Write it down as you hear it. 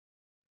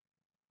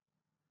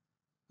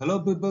Hello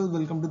people,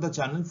 welcome to the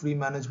channel Free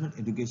Management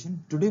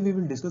Education. Today we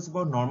will discuss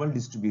about normal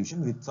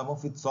distribution with some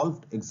of its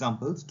solved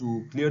examples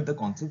to clear the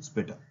concepts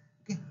better.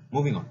 Okay,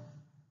 moving on.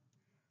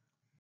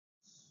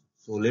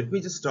 So let me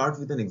just start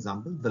with an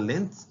example. The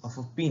length of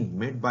a pin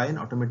made by an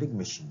automatic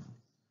machine.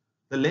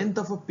 The length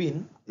of a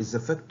pin is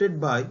affected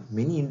by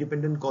many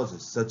independent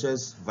causes such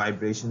as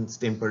vibrations,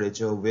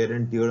 temperature, wear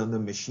and tear on the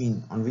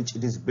machine on which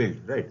it is built,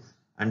 right?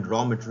 And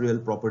raw material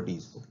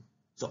properties. Okay.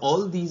 So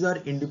all these are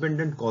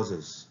independent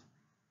causes.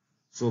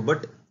 So,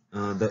 but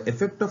the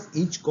effect of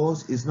each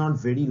cause is not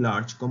very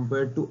large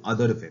compared to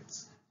other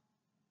effects.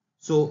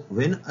 So,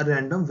 when a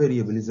random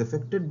variable is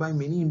affected by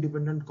many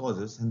independent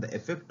causes and the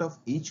effect of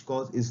each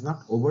cause is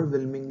not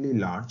overwhelmingly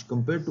large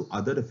compared to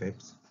other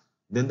effects,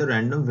 then the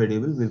random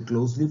variable will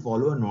closely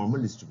follow a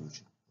normal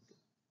distribution.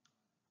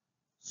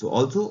 So,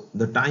 also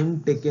the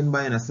time taken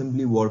by an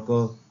assembly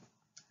worker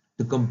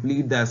to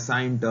complete the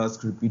assigned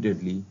task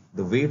repeatedly,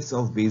 the weights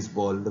of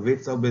baseball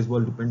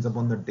depends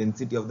upon the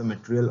density of the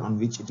material on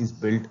which it is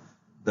built,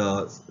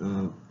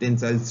 the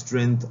tensile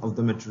strength of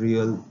the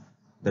material,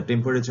 the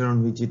temperature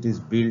on which it is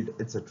built,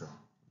 etc.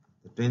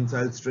 The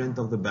tensile strength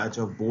of the batch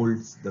of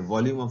bolts, the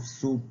volume of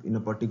soup in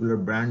a particular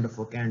brand of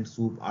a canned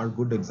soup are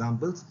good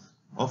examples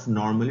of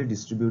normally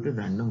distributed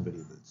random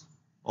variables.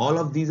 All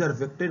of these are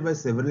affected by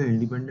several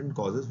independent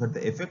causes, but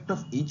the effect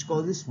of each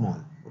cause is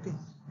small. Okay.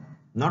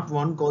 Not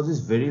one cause is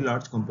very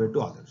large compared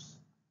to others.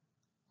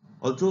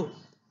 Also,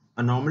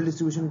 a normal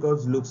distribution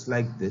curve looks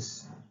like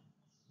this.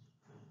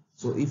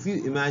 So if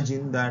you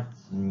imagine that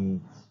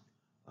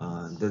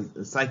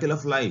the cycle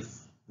of life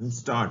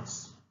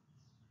starts,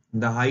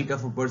 the height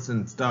of a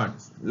person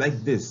starts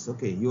like this.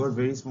 Okay, you are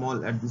very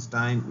small at this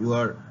time, you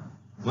are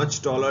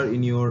much taller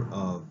in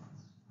your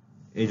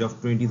age of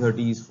 20s,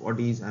 30s,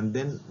 40s, and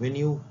then when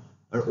you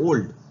are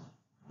old,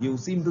 you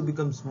seem to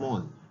become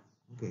small.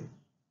 Okay.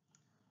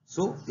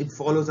 So it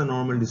follows a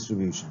normal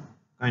distribution,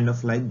 kind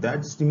of like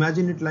that. Just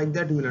imagine it like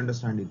that, you will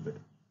understand it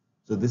better.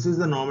 So this is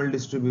the normal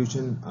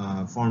distribution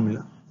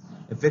formula.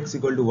 Fx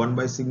equal to 1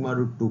 by sigma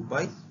root 2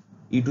 pi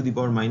e to the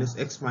power minus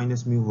x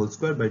minus mu whole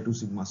square by 2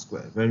 sigma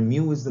square, where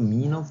mu is the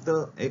mean of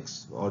the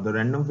x or the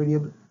random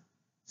variable,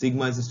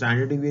 sigma is the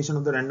standard deviation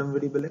of the random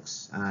variable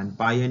x, and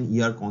pi and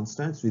e are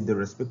constants with their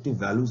respective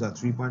values are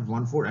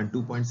 3.14 and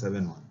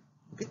 2.71.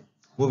 Okay,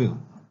 moving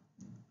on.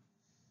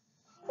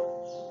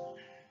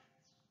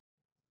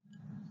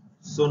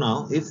 So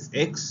now if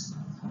x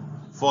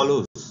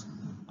follows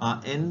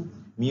n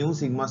mu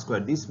sigma square,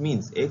 this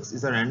means x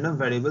is a random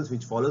variable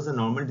which follows a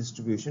normal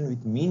distribution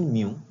with mean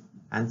mu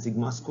and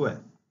sigma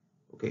square.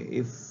 Okay,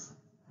 if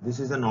this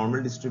is a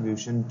normal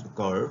distribution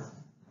curve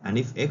and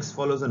if x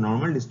follows a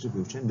normal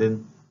distribution,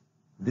 then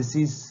this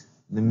is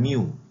the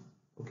mu.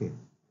 Okay,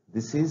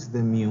 this is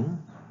the mu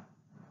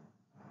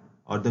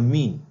or the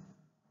mean.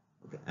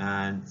 Okay,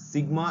 and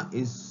sigma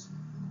is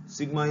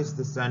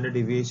the standard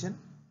deviation,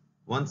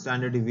 one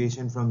standard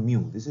deviation from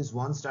mu. This is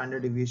one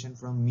standard deviation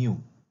from mu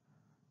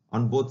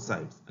on both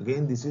sides.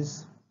 Again, this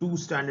is two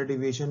standard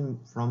deviation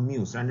from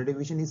mu. Standard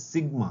deviation is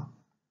sigma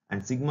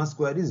and sigma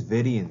square is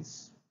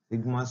variance.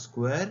 Sigma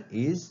square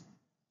is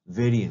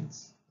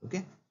variance.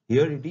 Okay,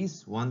 here it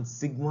is 1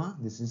 sigma,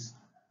 this is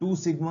 2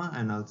 sigma,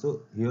 and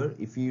also here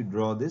if you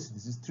draw this,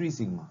 this is 3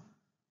 sigma.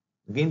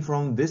 Again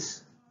from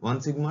this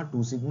 1 sigma,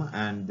 2 sigma,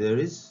 and there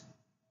is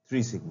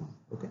 3 sigma.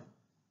 Okay,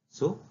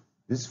 so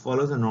this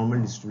follows a normal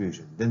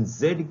distribution. Then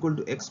z equal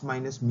to x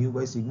minus mu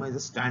by sigma is a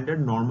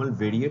standard normal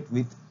variate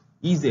with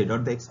Ez or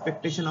the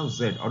expectation of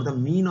z or the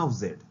mean of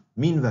z,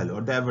 mean value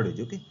or the average.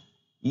 Okay,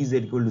 Ez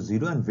equal to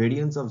 0 and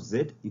variance of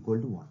z equal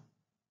to 1.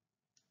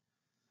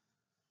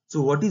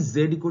 So what is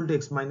z equal to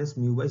x minus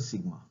mu by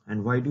sigma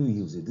and why do you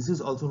use it? This is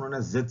also known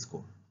as z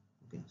score.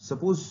 Okay,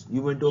 suppose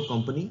you went to a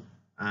company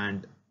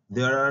and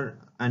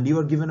you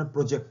are given a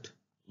project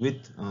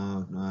with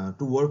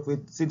to work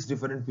with 6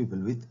 different people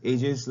with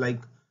ages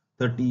like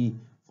 30,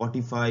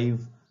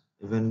 45,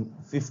 even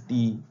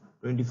 50,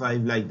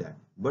 25, like that.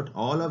 But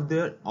all of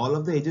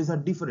the ages are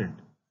different.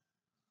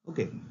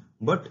 Okay,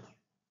 but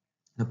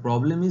the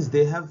problem is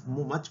they have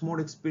much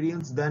more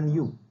experience than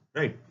you,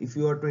 right? If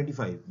you are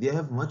 25, they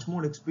have much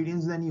more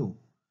experience than you.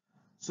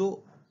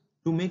 So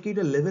to make it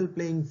a level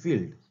playing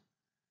field,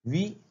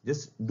 we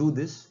just do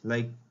this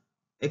like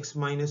x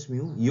minus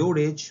mu, your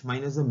age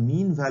minus the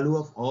mean value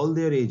of all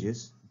their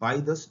ages by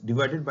this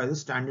divided by the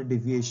standard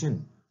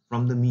deviation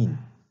from the mean.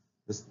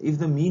 If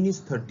the mean is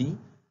 30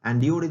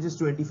 and your age is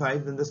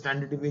 25, then the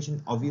standard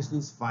deviation obviously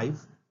is 5.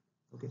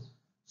 Okay,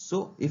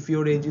 so if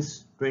your age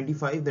is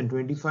 25, then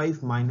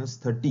 25 minus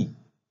 30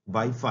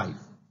 by 5.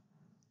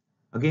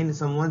 Again, if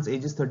someone's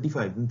age is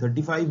 35, then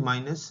 35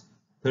 minus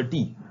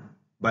 30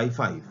 by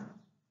 5.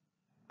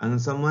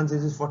 And someone's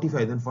age is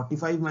 45, then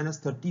 45 minus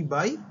 30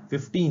 by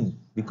 15,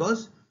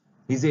 because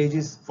his age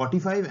is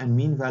 45 and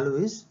mean value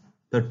is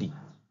 30.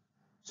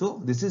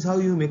 So this is how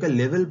you make a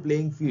level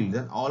playing field,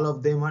 and all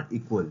of them are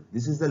equal.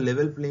 This is the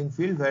level playing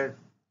field where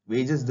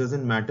wages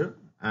doesn't matter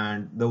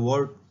and the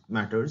work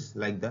matters,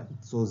 like that.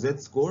 So Z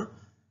score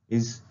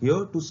is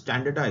here to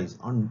standardize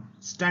or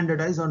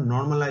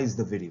normalize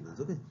the variables.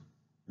 Okay,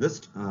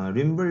 Just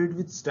remember it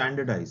with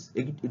standardize.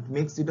 It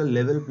makes it a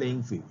level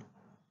playing field.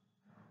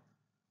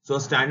 So a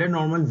standard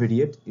normal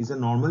variate is a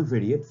normal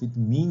variate with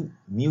mean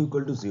mu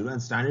equal to 0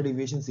 and standard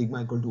deviation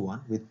sigma equal to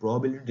 1 with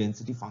probability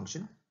density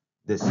function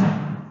this.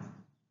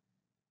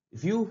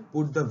 If you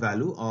put the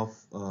value of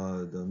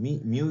the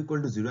mu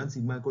equal to 0 and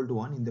sigma equal to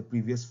 1 in the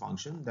previous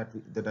function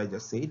that I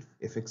just said,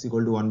 fx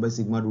equal to 1 by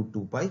sigma root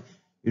 2 pi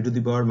e to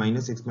the power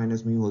minus x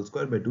minus mu whole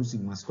square by 2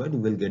 sigma square, you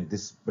will get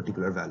this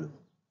particular value.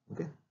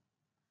 Okay,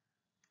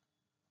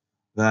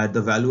 where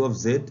the value of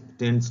z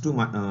tends to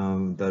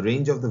the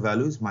range of the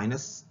value is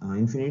minus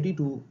infinity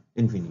to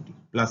infinity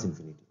plus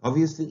infinity.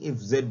 Obviously, if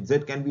z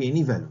can be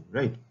any value,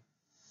 right?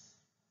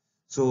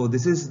 So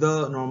this is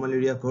the normal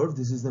area curve.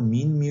 This is the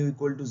mean mu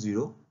equal to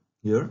 0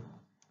 here,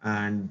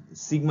 and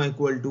sigma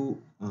equal to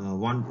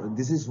 1.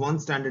 This is one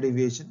standard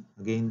deviation,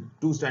 again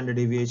 2 standard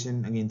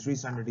deviation, again 3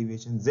 standard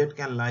deviation. Z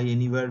can lie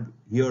anywhere,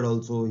 here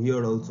also,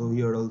 here also,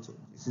 here also.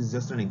 This is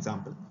just an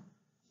example.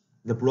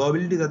 The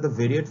probability that the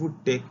variate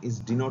would take is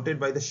denoted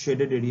by the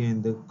shaded area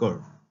in the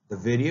curve. The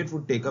variate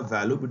would take a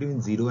value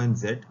between 0 and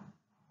z.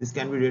 This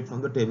can be read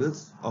from the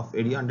tables of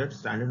area under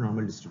standard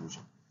normal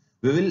distribution.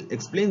 We will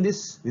explain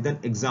this with an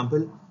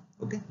example,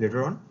 okay,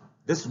 later on.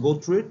 Just go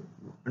through it,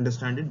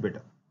 understand it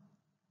better.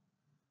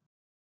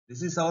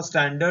 This is our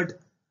standard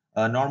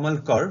normal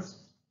curve.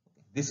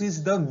 This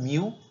is the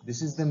mu,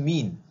 this is the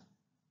mean.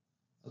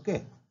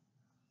 Okay,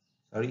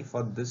 sorry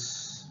for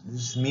this.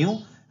 This is mu,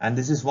 and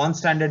this is 1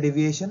 standard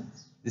deviation.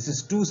 This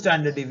is 2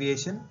 standard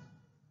deviation,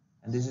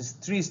 and this is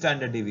 3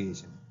 standard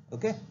deviation.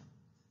 Okay,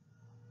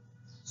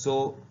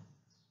 so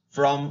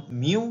from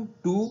mu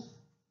to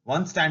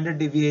 1 standard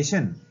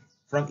deviation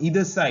from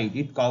either side,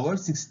 it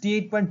covers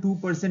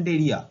 68.2%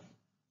 area.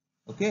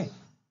 Okay,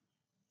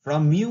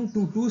 from mu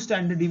to 2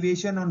 standard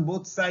deviation on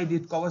both sides,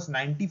 it covers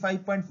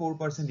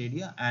 95.4%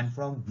 area, and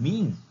from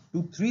mean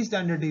to 3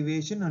 standard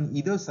deviation on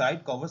either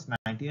side covers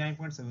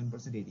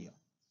 99.7% area.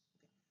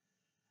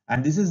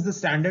 And this is the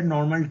standard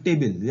normal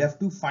table. We have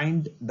to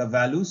find the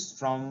values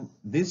from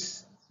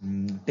this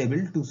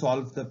table to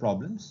solve the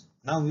problems.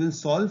 Now we will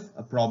solve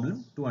a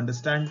problem to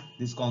understand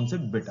this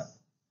concept better.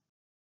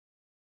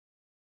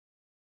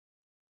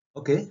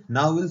 Okay,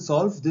 now we'll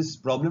solve this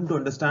problem to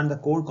understand the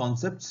core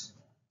concepts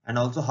and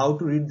also how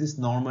to read this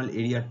normal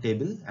area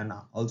table, and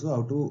also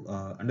how to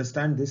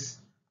understand this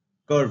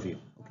curve here.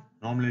 Okay.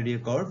 Normal area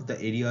curve, the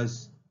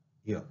areas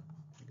here.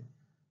 Okay.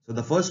 So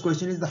the first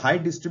question is, the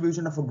height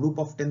distribution of a group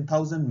of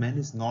 10,000 men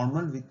is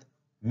normal with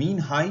mean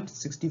height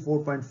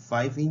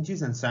 64.5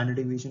 inches and standard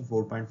deviation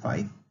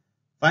 4.5.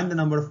 Find the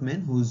number of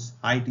men whose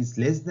height is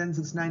less than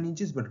 69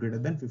 inches but greater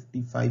than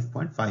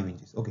 55.5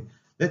 inches. Okay,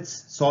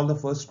 let's solve the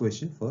first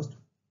question first.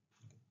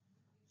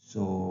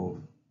 So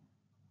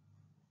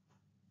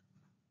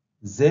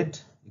z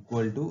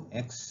equal to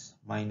x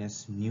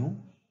minus mu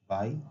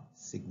by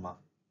sigma.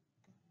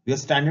 We are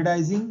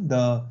standardizing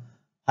the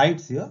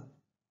heights here.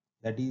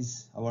 That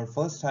is, our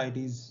first height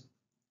is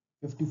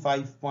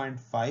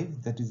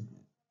 55.5. That is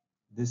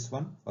this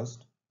one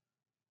first.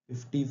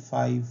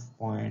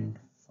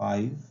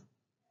 55.5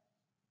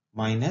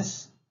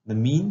 minus the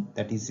mean,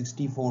 that is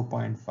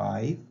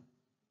 64.5,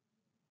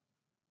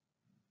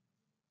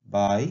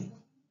 by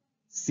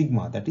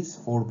sigma, that is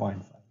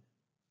 4.5.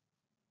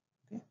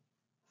 Okay.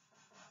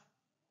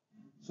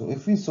 So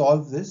if we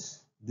solve this,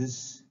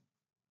 this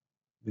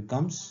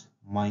becomes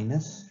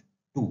minus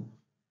 2.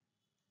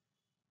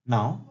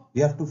 Now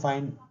we have to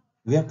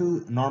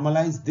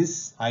normalize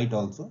this height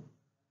also.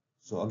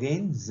 So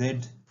again, z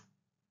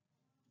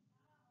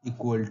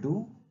equal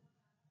to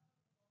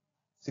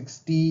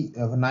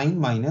 69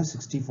 minus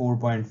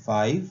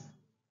 64.5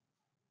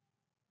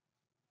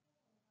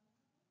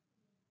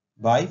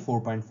 by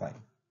 4.5.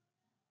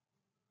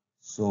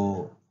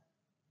 So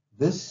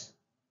this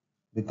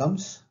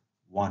becomes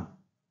 1.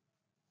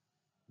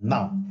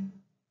 Now,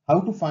 how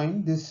to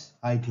find this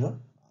height here?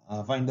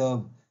 Find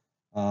the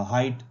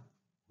height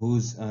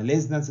who's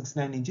less than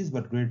 69 inches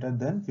but greater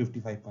than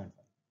 55.5.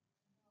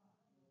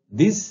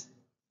 This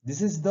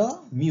is the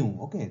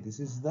mu. Okay, this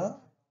is the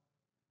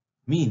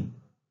mean,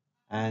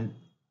 and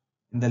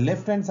in the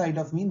left hand side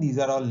of mean, these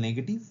are all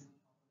negative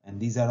and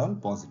these are all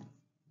positive.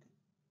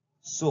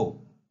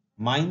 So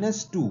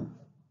minus 2,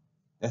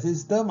 that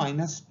is the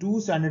minus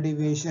 2 standard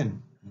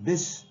deviation,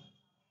 this,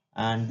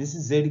 and this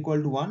is z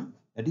equal to 1,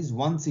 that is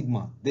 1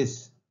 sigma.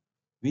 This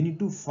we need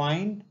to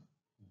find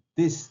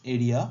this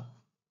area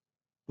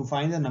to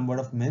find the number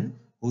of men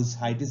whose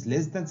height is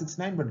less than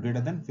 69 but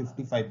greater than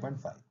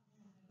 55.5.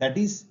 That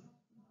is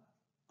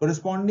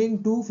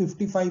corresponding to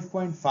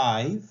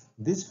 55.5,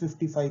 this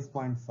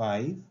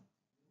 55.5,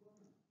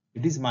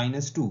 it is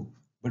minus 2,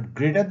 but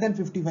greater than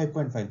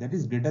 55.5, that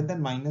is greater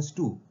than minus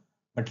 2,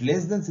 but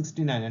less than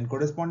 69, and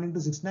corresponding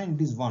to 69,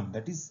 it is 1,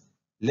 that is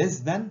less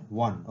than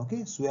 1.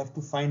 Okay, so we have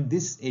to find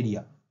this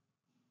area.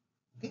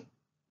 Okay,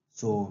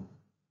 so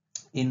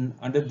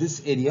under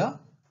this area,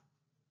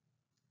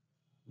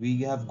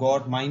 we have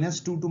got minus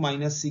 2 to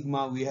minus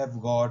sigma, we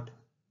have got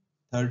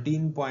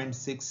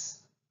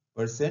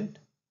 13.6%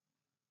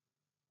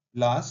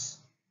 plus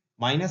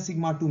minus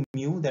sigma to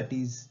mu, that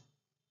is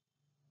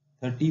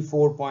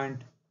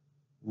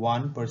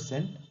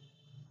 34.1%.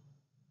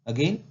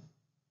 Again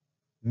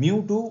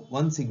mu to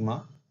 1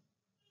 sigma,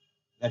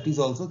 that is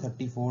also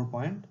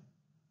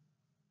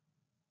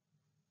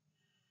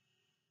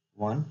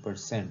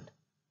 34.1%.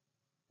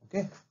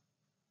 Okay,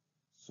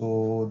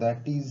 so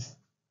that is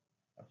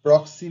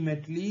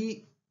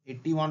approximately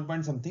 81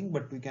 point something,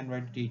 but we can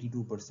write it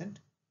 82%.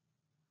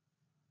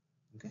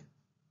 Okay,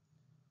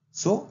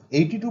 so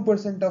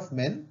 82% of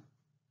men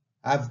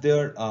have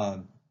their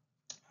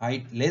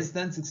height less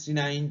than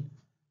 69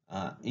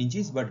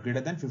 inches but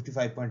greater than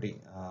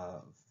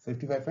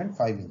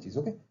 55.5 inches.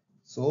 Okay,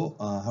 so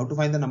how to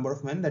find the number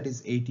of men? That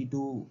is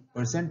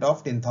 82%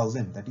 of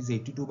 10,000, that is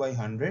 82 by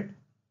 100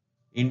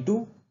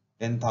 into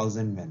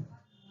 10,000 men,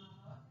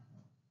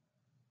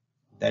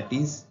 that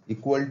is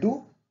equal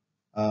to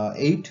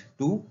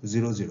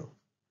 8200.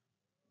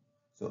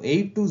 So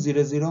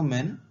 8200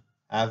 men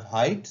have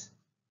heights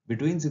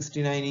between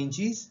 69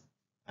 inches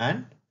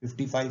and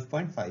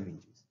 55.5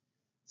 inches.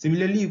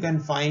 Similarly, you can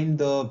find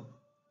the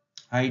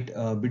height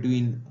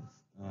between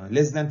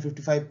less than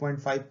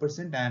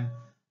 55.5% and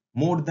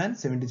more than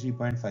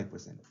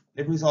 73.5%.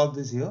 Let me solve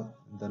this here,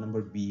 the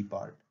number B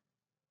part.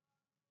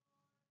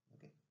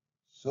 Okay.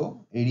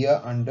 So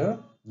area under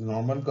the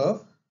normal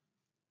curve.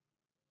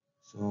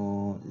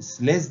 So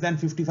it's less than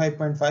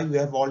 55.5. We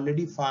have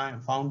already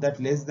found that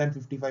less than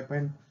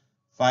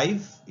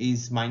 55.5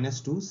 is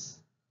minus 2.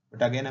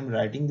 But again, I'm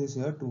writing this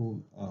here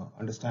to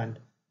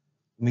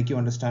make you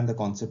understand the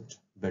concept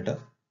better.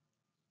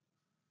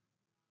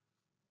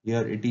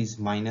 Here it is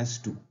minus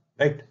 2,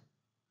 right?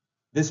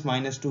 This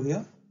minus 2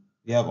 here,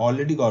 we have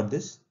already got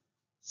this.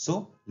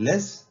 So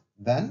less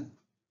than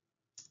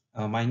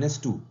minus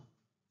 2.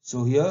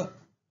 So here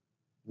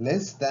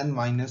less than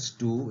minus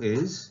 2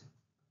 is,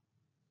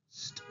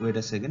 wait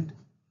a second,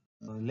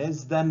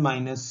 less than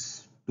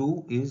minus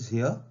 2 is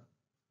here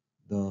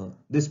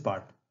this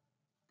part.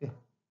 Okay,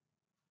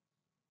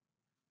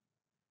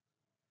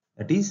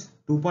 that is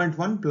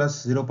 2.1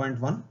 plus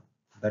 0.1,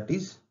 that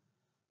is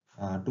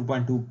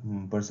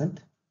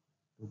 2.2%.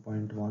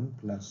 2.1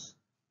 plus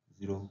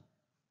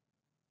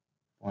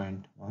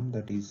 0.1,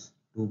 that is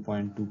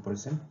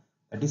 2.2%.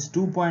 That is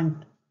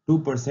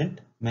 2.2%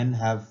 men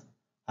have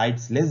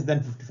heights less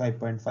than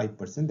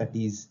 55.5%, that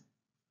is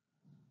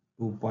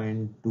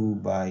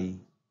 2.2 by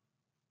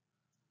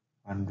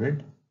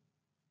 100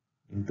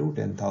 into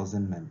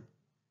 10,000 men.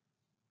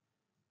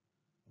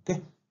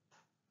 Okay,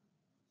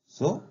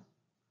 so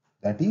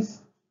that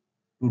is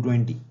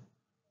 220,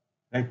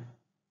 right?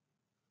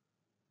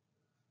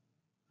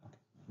 Okay.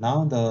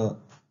 Now the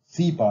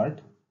C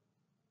part,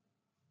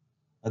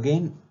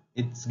 again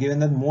it's given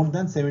that more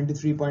than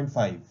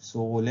 73.5,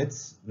 so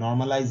let's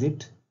normalize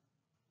it.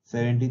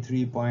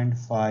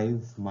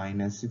 73.5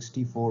 minus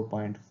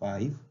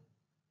 64.5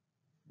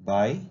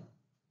 by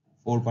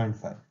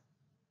 4.5,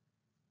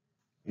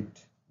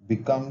 it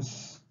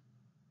becomes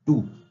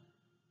 2.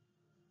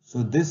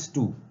 So this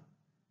 2.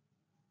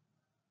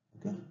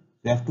 Okay,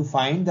 we have to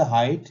find the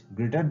height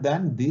greater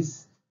than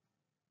this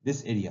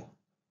area,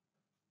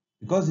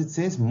 because it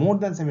says more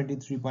than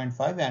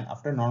 73.5, and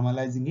after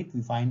normalizing it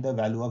we find the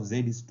value of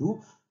Z is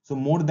 2. So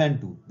more than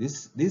 2,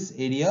 this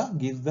area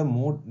gives the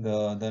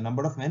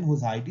number of men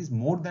whose height is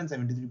more than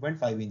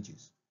 73.5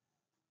 inches.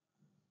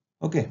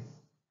 Okay,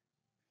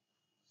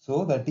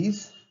 so that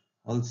is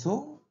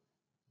also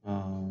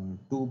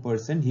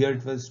 2%. Here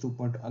it was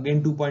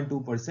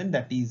 2.2%,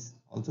 that is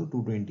also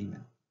 220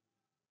 men.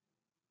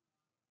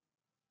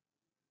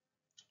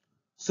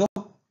 So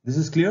this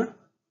is clear.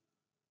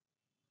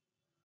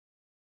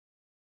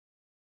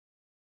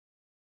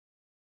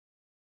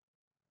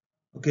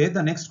 Okay,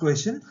 the next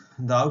question.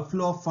 The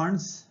outflow of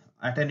funds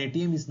at an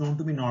ATM is known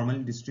to be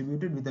normally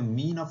distributed with a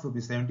mean of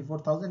rupees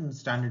 74,000 and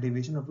standard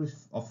deviation of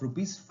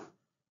rupees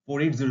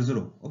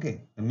 4800.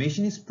 Okay, the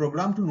machine is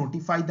programmed to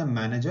notify the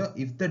manager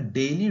if the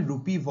daily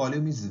rupee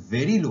volume is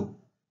very low,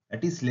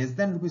 that is less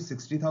than rupees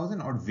 60,000,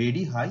 or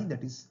very high,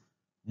 that is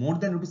more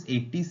than rupees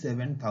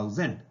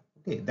 87,000.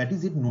 Okay, that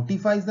is, it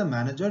notifies the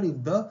manager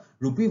if the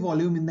rupee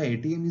volume in the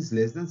ATM is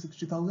less than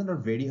 60,000 or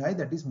very high,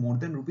 that is more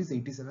than rupees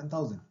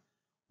 87,000.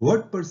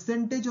 What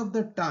percentage of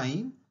the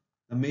time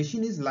the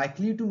machine is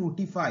likely to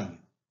notify?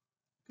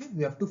 Okay,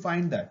 we have to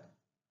find that.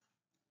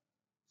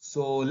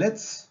 So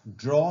let's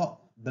draw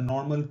the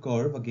normal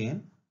curve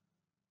again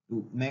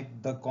to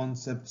make the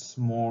concepts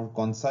more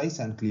concise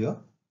and clear.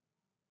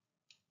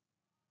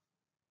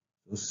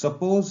 So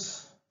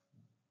suppose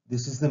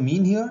this is the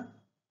mean here,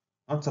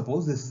 not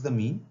suppose, this is the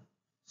mean.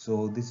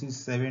 So this is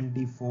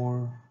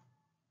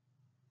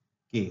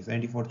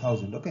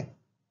 74,000. Okay,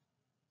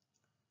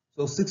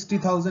 so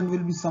 60,000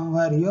 will be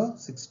somewhere here,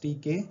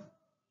 60k,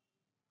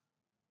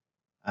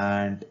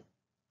 and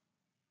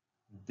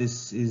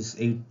this is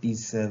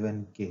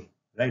 87k,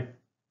 right?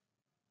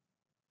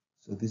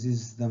 So this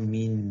is the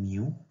mean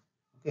mu.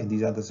 Okay,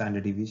 these are the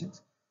standard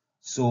deviations.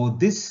 So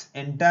this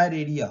entire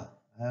area,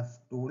 I have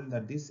told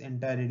that this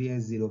entire area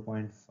is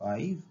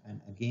 0.5,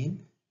 and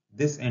again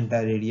this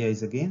entire area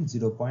is again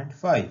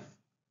 0.5.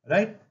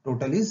 right?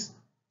 Total is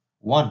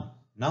 1.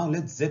 Now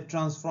let's Z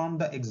transform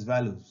the X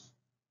values.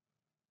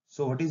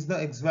 So what is the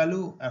X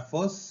value? At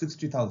first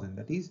 60,000,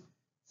 that is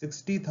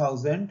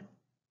 60,000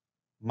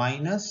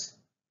 minus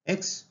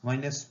X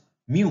minus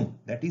mu,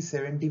 that is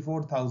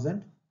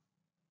 74,000,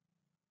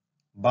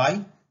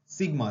 by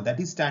sigma, that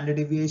is standard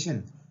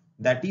deviation,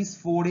 that is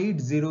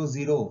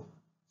 4800.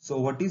 So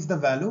what is the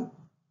value?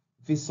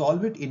 If we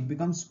solve it, it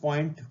becomes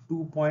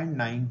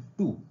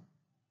 2.92.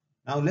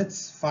 Now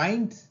let's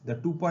find the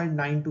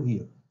 2.92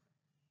 here.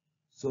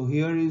 So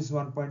here is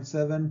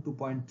 1.7,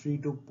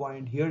 2.3, 2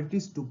 point, here it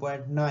is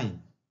 2.9.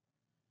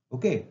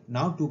 Okay,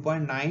 now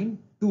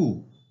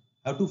 2.92.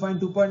 How to find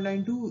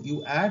 2.92?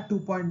 You add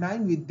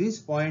 2.9 with this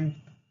 0.00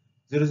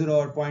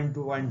 or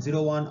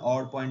 0.01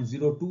 or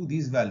 0.02,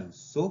 these values.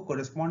 So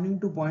corresponding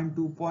to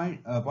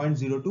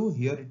 0.02,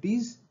 here it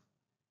is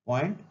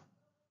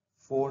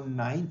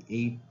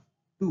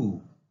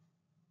 0.4982,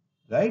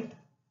 right?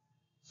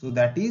 So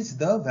that is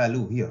the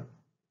value here.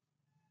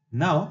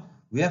 Now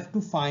we have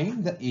to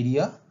find the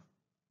area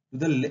to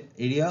the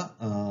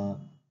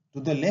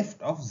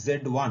left of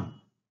Z1.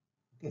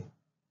 Okay,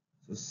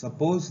 so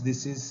suppose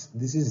this is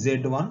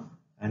Z1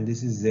 and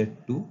this is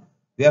Z2.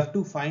 We have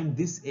to find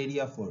this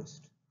area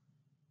first.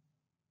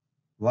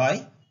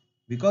 Why?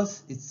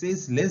 Because it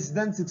says less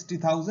than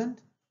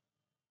 60,000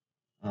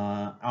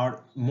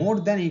 or more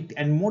than 80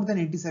 and more than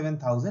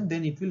 87,000,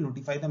 then it will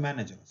notify the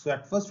manager. So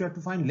at first we have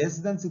to find less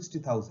than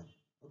 60,000.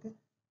 Okay,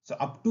 so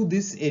up to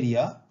this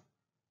area,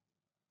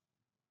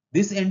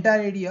 this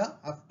entire area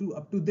up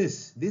to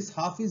this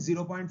half is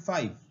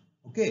 0.5.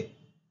 Okay,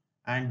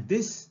 and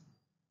this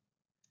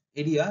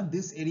area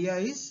is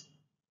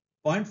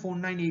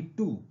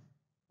 0.4982.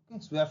 Okay,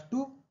 so we have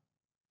to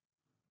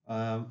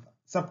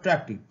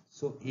subtract it.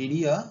 So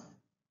area,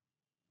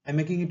 I'm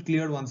making it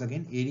clear once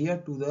again, area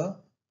to the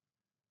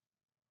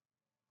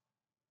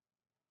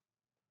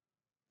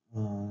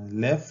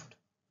left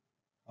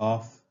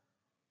of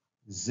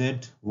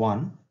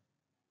Z1,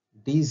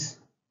 it is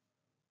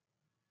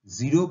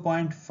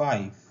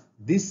 0.5.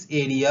 This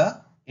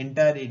area,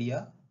 entire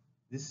area,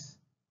 this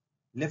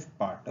left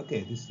part,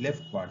 okay, this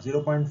left part,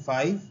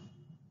 0.5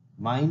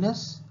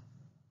 minus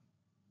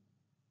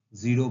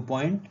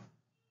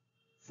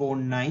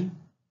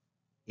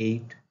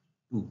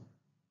 0.4982.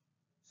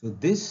 So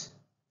this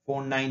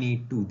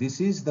 4982,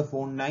 this is the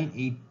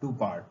 4982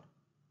 part.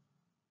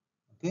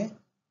 Okay,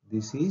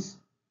 this is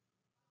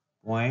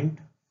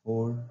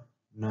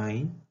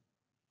 0.49.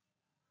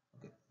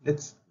 Okay,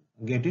 let's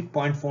get it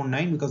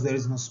 0.49 because there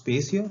is no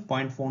space here.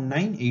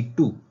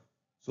 0.4982.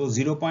 So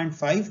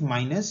 0.5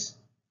 minus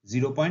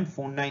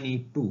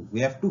 0.4982. We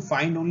have to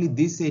find only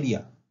this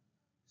area.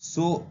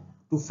 So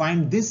to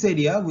find this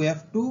area, we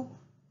have to,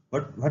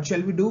 what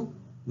shall we do?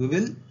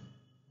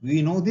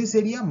 We know this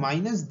area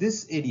minus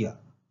this area.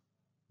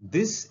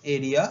 This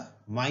area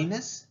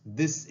minus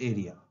this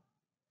area.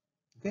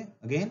 Okay,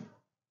 again,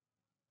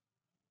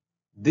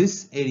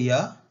 this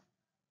area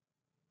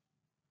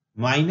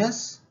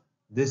minus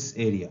this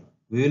area,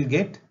 we will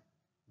get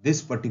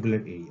this particular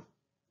area.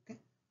 Okay,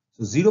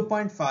 so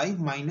 0.5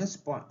 minus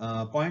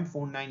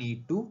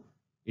 0.4982,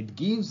 it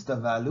gives the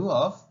value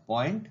of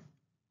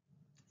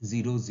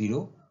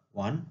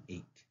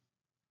 0.0018.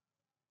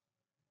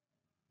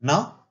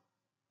 Now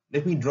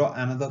let me draw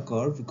another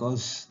curve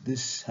because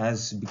this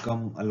has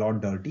become a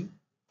lot dirty.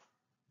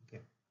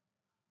 Okay,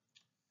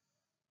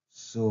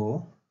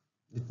 so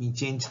let me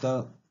change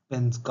the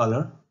pen's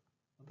color.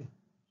 Okay,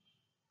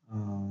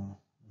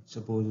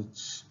 suppose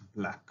it's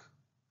black.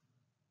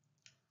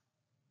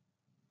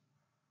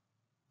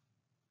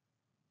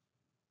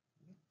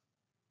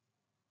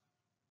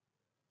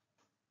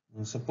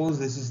 Now suppose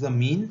this is the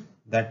mean,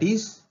 that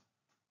is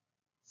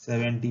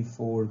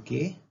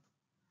 74K,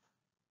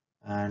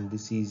 and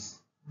this is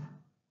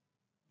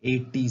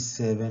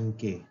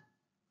 87K.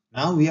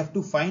 Now we have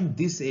to find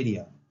this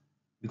area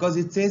because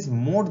it says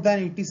more than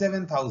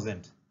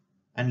 87,000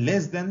 and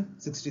less than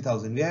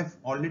 60,000. We have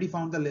already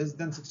found the less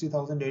than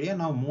 60,000 area.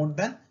 Now more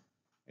than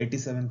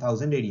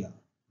 87,000 area.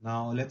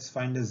 Now let's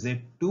find the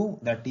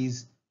Z2, that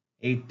is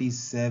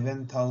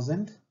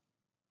 87,000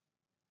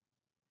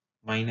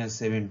 minus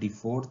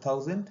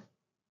 74,000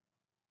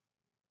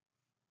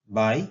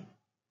 by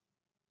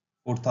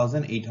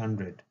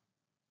 4,800.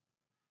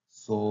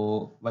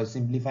 So by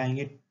simplifying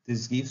it,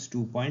 this gives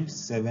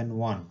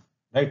 2.71,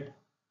 right?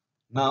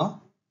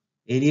 Now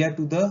area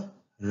to the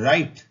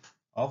right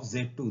of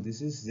Z2,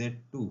 this is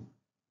Z2.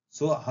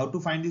 So how to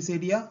find this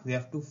area? We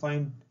have to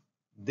find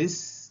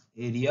this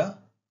area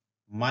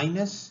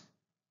minus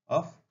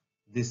of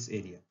this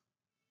area.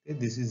 Okay,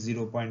 this is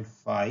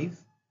 0.5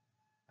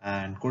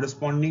 and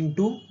corresponding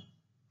to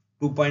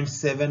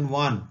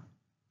 2.71.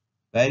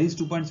 Where is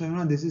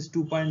 2.71? This is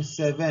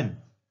 2.7.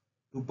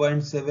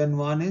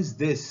 2.71 is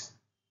this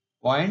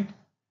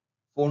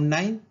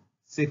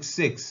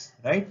 0.4966,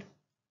 right?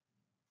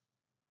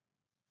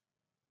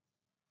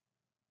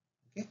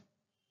 Okay,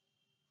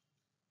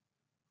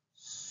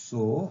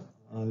 so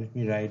let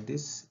me write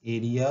this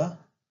area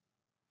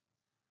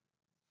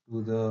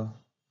to the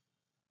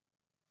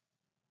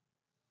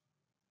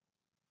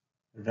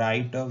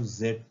right of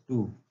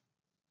Z2,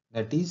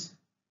 that is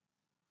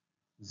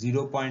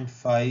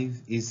 0.5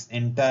 is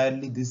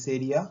entirely this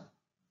area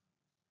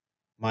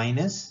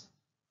minus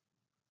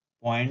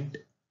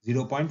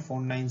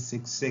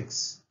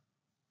 0.4966,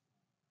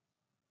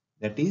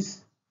 that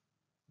is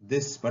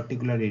this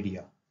particular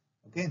area.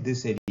 Okay,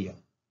 this area.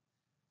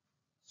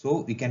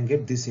 So we can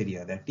get this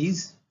area, that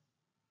is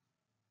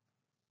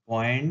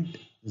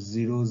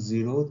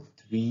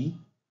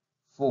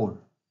 0.0034.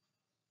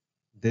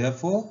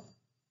 Therefore,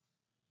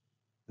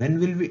 when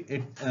will we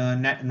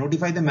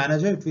notify the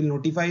manager? It will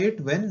notify it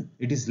when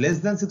it is less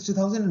than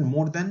 60,000 and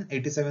more than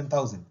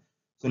 87,000.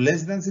 So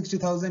less than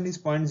 60,000 is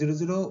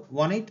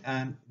 0.0018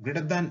 and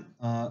greater than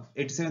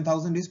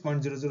 87,000 is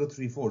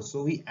 0.0034.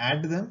 So we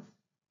add them.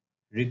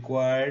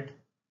 Required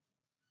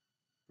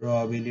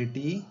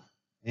probability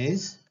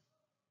is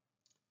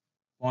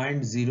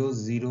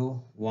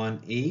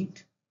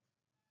 0.0018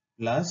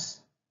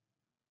 plus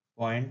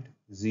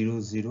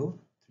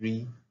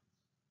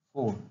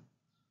 0.0034.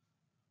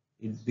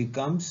 It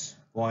becomes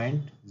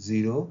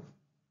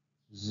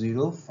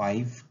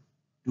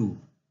 0.0052.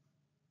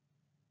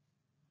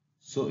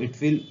 So it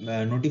will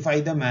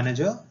notify the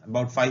manager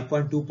about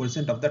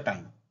 5.2% of the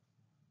time.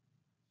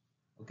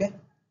 Okay.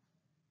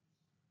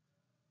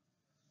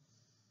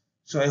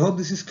 So I hope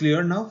this is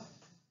clear now.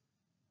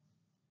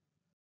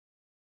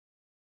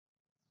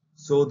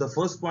 So the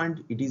first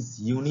point, it is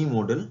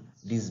unimodal,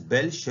 it is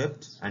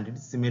bell-shaped and it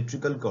is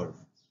symmetrical curve.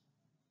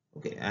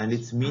 Okay, and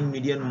its mean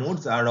median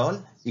modes are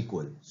all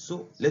equal.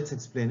 So let's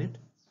explain it.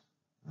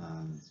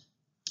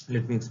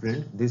 Let me explain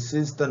it. This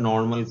is the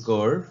normal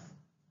curve.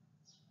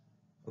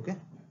 Okay,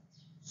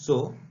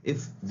 so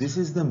if this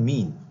is the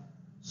mean,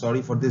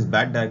 sorry for this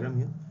bad diagram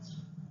here.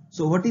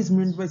 So what is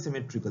meant by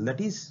symmetrical?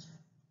 That is,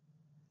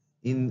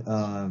 in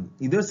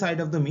either side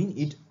of the mean,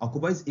 it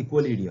occupies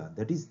equal area.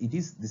 That is,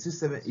 this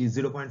is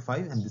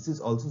 0.5 and this is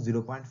also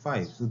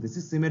 0.5. So this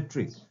is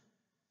symmetric.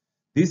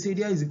 This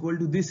area is equal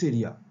to this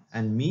area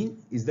and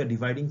mean is the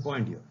dividing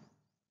point here.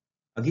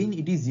 Again,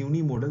 it is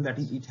unimodal, that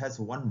is, it has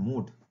one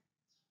mode.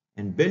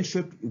 And bell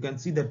shaped, you can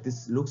see that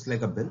this looks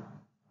like a bell.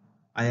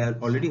 I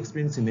have already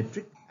explained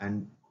symmetric,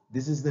 and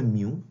this is the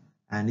mu,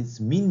 and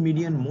its mean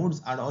median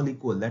modes are all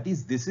equal. That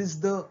is, this is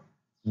the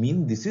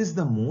mean, this is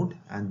the mode,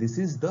 and this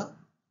is the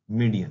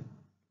median.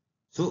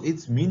 So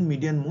its mean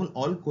median mode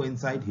all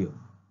coincide here,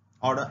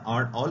 or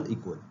are all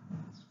equal.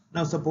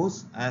 Now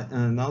suppose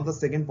now the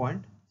second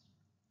point,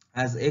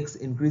 as x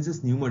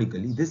increases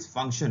numerically, this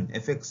function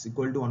fx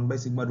equal to 1 by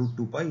sigma root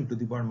 2 pi e to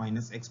the power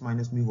minus x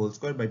minus mu whole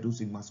square by 2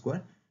 sigma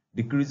square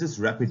decreases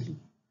rapidly,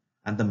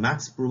 and the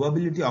max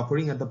probability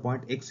occurring at the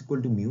point x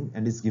equal to mu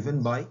and is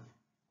given by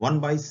 1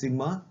 by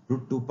sigma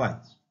root 2 pi.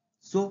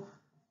 So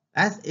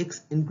as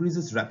x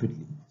increases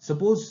rapidly,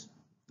 suppose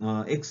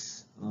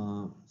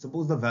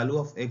suppose the value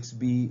of x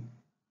be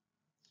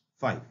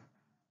 5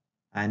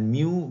 and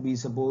mu, we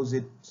suppose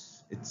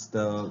it's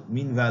the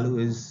mean value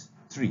is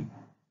 3.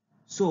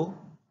 So,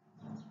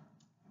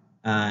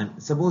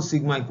 and suppose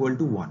sigma equal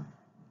to 1.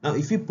 Now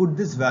if you put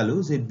these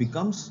values, it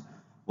becomes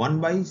 1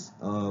 by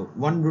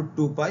 1 root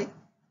 2 pi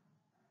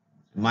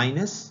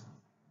minus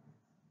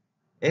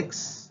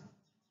x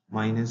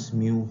minus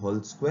mu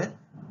whole square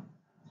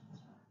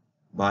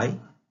by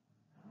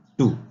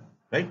 2,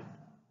 right?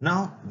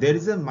 Now there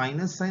is a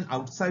minus sign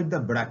outside the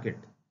bracket,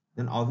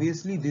 then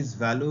obviously this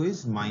value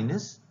is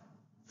minus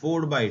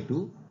 4 by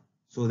 2.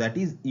 So that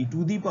is e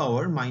to the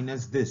power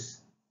minus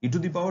this, e to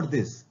the power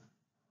this.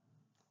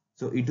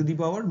 So e to the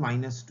power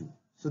minus 2.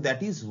 So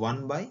that is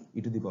 1 by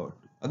e to the power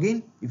 2.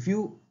 Again, if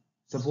you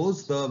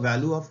suppose the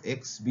value of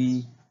x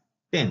be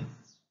 10,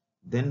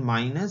 then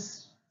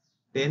minus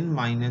 10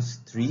 minus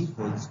 3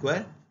 whole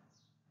square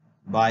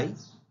by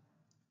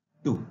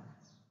 2.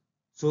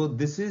 So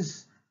this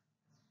is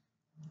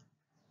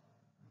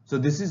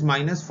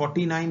minus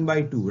 49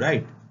 by 2,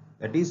 right?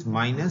 That is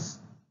minus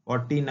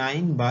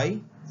 49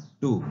 by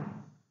 2.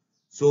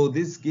 So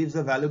this gives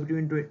a value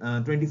between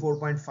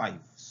 24.5.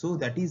 So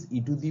that is e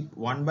to the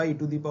 1 by e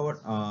to the power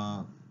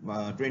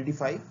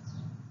 25.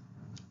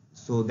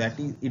 So that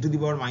is e to the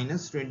power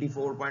minus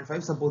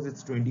 24.5. Suppose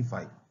it's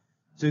 25.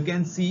 So you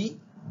can see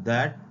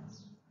that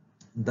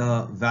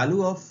the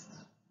value of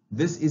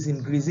this is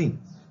increasing,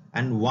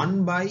 and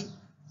 1 by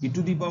e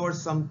to the power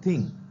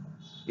something.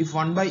 If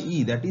 1 by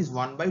e, that is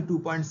 1 by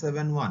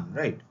 2.71,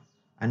 right?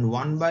 And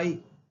 1 by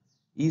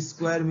e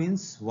square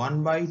means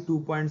 1 by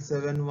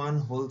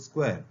 2.71 whole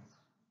square.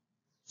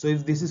 So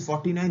if this is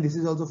 49, this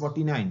is also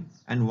 49,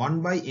 and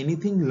 1 by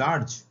anything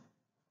large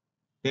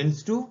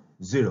tends to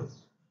 0.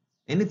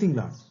 Anything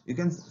large, you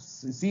can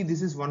see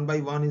this is 1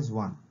 by 1 is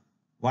 1,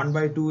 1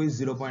 by 2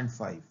 is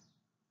 0.5,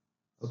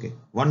 okay,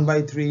 1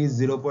 by 3 is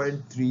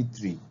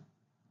 0.33.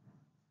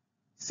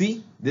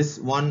 See this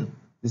one,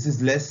 this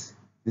is less,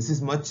 this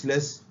is much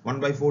less,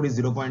 1 by 4 is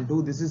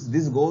 0.2.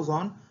 This goes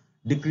on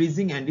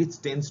decreasing and it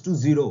tends to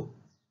 0.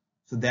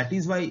 So that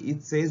is why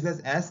it says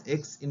that as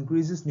x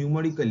increases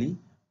numerically,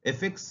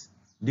 fx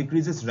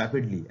decreases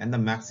rapidly and the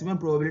maximum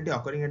probability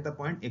occurring at the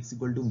point x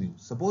equal to mu.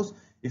 Suppose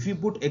if you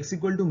put x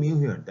equal to mu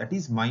here, that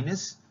is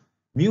minus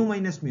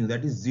mu,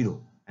 that is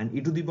 0, and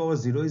e to the power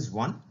 0 is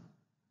 1.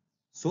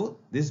 So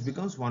this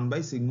becomes 1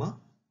 by sigma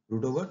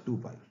root over 2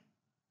 pi.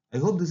 I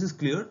hope this is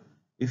clear.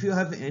 If you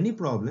have any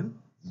problem,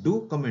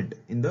 do comment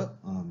in the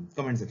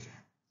comment section.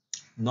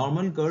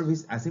 Normal curve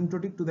is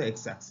asymptotic to the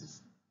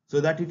x-axis so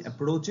that it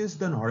approaches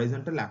the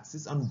horizontal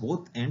axis on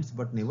both ends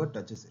but never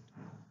touches it.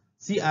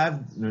 See, I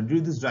have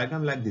drew this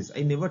diagram like this.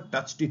 I never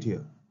touched it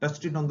here,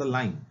 touched it on the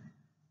line.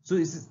 So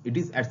it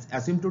is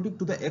asymptotic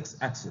to the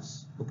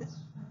x-axis. Okay.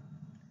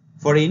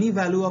 For any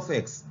value of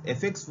x,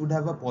 fx would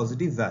have a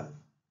positive value.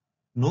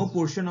 No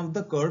portion of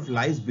the curve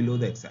lies below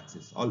the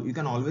x-axis. You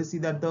can always see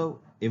that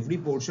every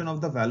portion of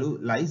the value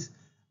lies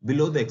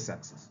below the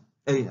x-axis,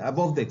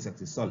 above the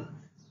x-axis. Sorry.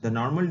 The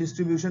normal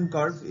distribution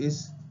curve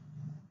is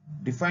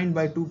defined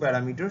by two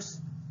parameters,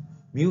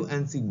 mu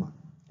and sigma.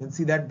 You can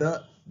see that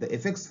the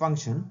fx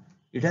function,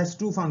 it has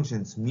two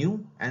functions, mu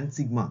and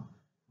sigma,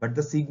 but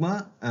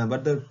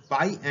the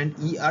pi and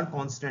e are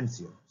constants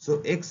here.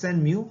 So x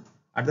and mu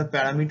are the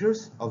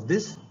parameters of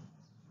this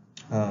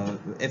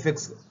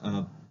fx,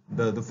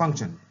 the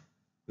function,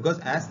 because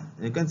as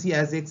you can see,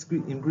 as x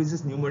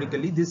increases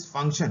numerically, this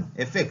function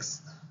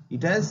fx,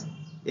 it has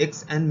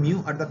x and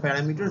mu are the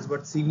parameters,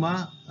 but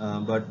sigma,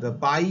 but the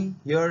pi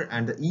here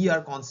and the e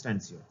are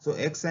constants here. So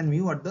x and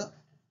mu are the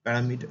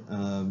parameter,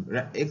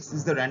 x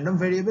is the random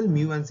variable,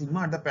 mu and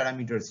sigma are the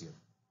parameters here,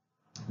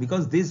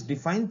 because this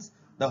defines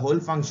the whole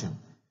function.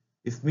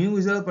 If mu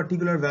is a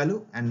particular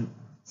value and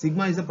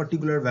sigma is a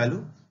particular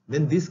value,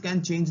 then this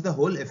can change the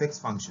whole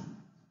fx function.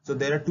 So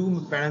there are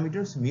two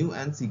parameters, mu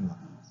and sigma.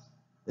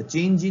 The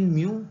change in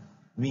mu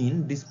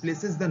mean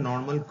displaces the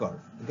normal curve.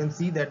 You can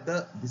see that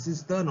this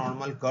is the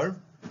normal curve,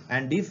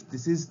 and if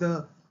this is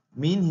the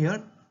mean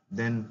here,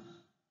 then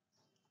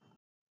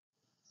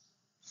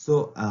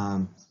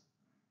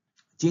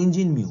change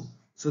in mu.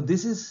 So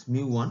this is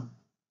mu1,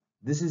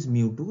 this is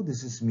mu2,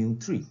 this is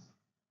mu3.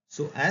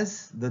 So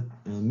as the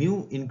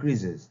mu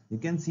increases, you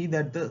can see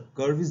that the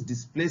curve is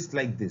displaced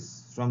like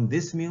this, from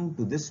this mu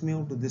to this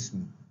mu to this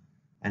mu,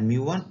 and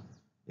mu1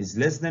 is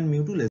less than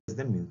mu2, less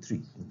than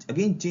mu3.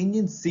 Again, change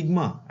in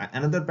sigma,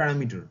 another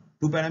parameter,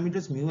 two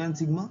parameters, mu and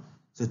sigma.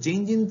 So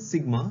change in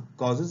sigma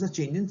causes a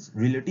change in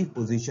relative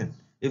position.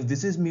 If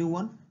this is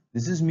mu1,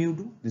 this is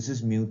mu2, this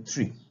is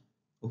mu3.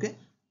 Okay.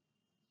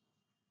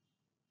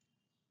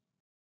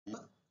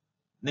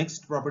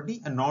 Next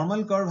property, a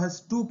normal curve has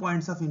 2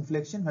 points of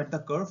inflection where the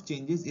curve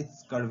changes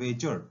its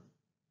curvature.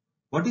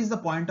 What is the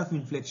point of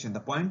inflection? The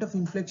point of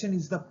inflection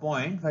is the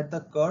point where the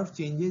curve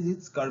changes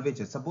its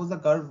curvature. Suppose the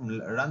curve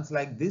runs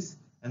like this,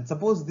 and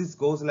suppose this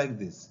goes like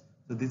this.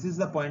 So this is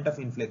the point of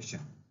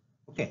inflection.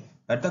 Okay,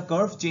 where the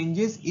curve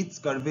changes its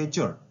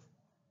curvature.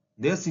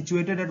 They are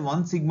situated at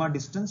 1 sigma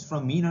distance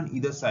from mean on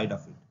either side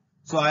of it.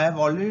 So I have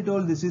already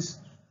told this is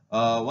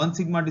 1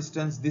 sigma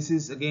distance. This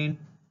is again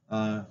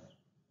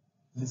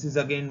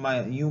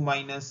my mu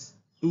minus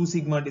 2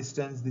 sigma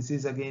distance. This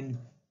is again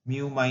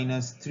mu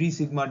minus 3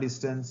 sigma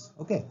distance.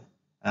 Okay,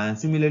 and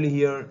similarly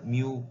here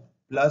mu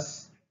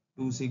plus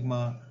 2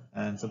 sigma,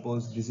 and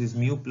suppose this is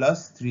mu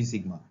plus 3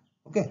 sigma.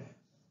 Okay,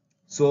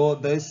 so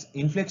this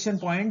inflection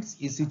points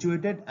is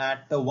situated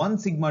at the 1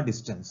 sigma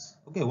distance.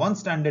 Okay, one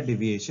standard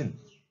deviation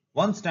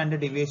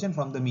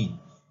from the mean.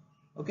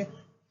 Okay,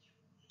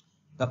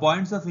 the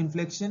points of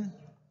inflection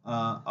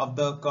of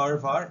the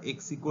curve are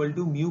x equal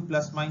to mu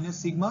plus minus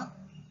sigma,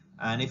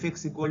 and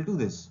fx equal to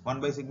this 1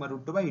 by sigma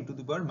root 2 by e to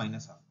the power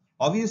minus half.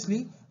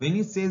 Obviously, when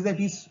it says that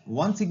is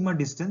 1 sigma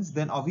distance,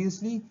 then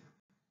obviously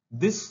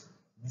this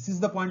is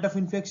the point of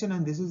inflection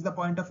and this is the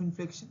point of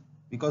inflection,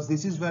 because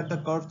this is where the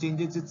curve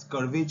changes its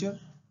curvature.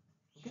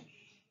 Okay.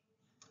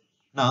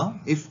 Now,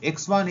 if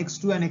x1,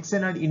 x2 and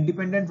xn are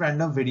independent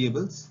random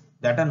variables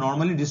that are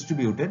normally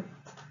distributed,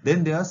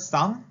 then their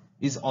sum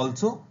is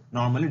also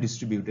normally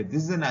distributed.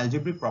 This is an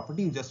algebraic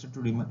property. You just have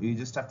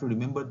to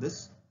remember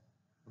this.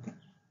 Okay.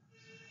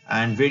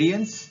 And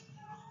variance,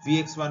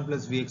 Vx1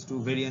 plus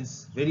Vx2,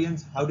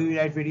 variance, how do we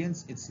write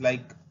variance? It's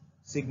like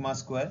sigma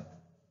square,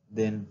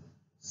 then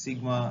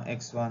sigma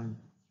x1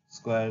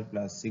 square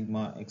plus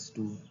sigma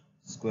x2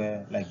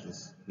 square, like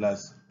this,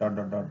 plus dot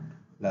dot dot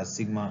plus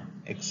sigma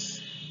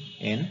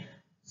xn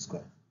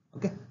square.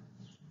 Okay.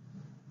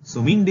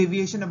 So mean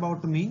deviation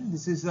about the mean,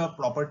 this is a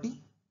property,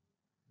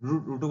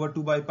 root over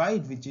 2 by pi,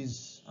 which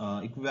is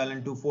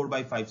equivalent to 4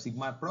 by 5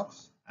 sigma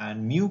approx,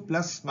 and mu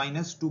plus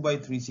minus 2 by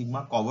 3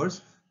 sigma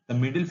covers the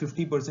middle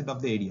 50%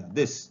 of the area.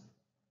 This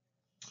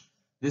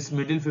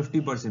middle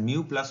 50%,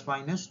 mu plus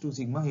minus 2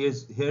 sigma,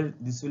 here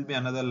this will be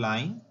another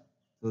line.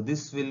 So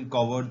this will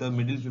cover the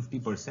middle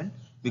 50%,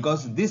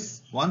 because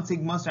this 1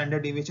 sigma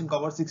standard deviation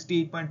covers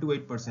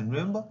 68.28%.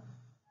 Remember?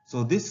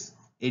 So this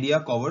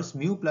area covers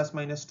mu plus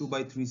minus 2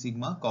 by 3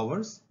 sigma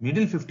covers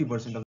middle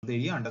 50% of the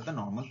area under the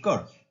normal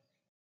curve.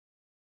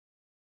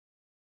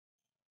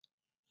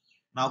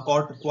 Now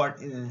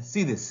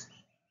see this.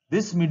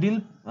 This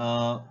middle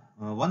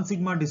 1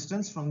 sigma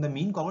distance from the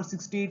mean covers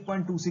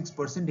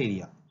 68.26%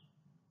 area.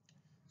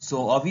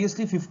 So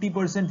obviously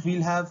 50%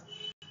 will have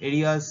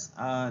areas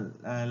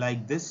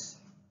like this.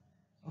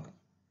 Okay.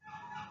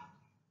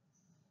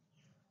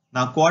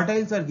 Now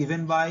quartiles are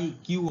given by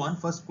Q1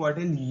 first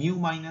quartile mu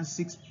minus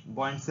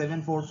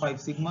 6.745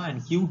 sigma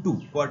and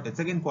Q2 quartile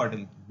second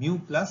quartile mu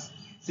plus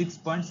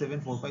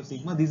 6.745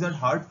 sigma. These are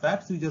hard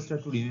facts, you just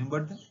have to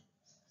remember them.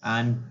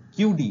 And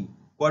QD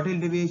quartile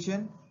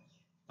deviation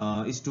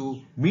is to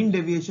mean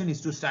deviation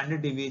is to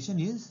standard deviation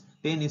is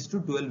 10 is to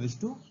 12 is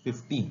to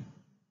 15.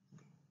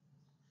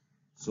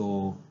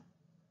 So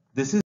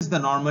this is the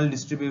normal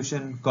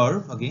distribution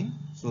curve again.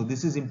 So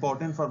this is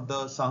important for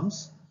the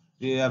sums.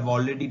 We have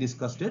already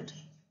discussed it.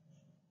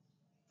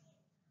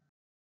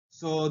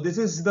 So this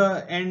is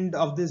the end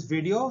of this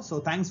video. So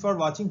thanks for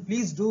watching.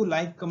 Please do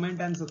like,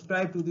 comment and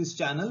subscribe to this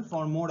channel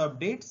for more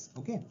updates.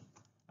 Okay.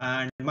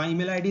 And my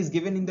email ID is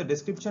given in the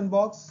description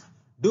box.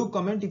 Do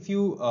comment if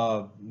you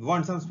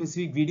want some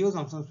specific videos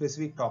on some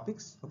specific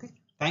topics. Okay.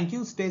 Thank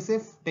you. Stay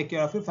safe. Take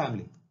care of your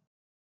family.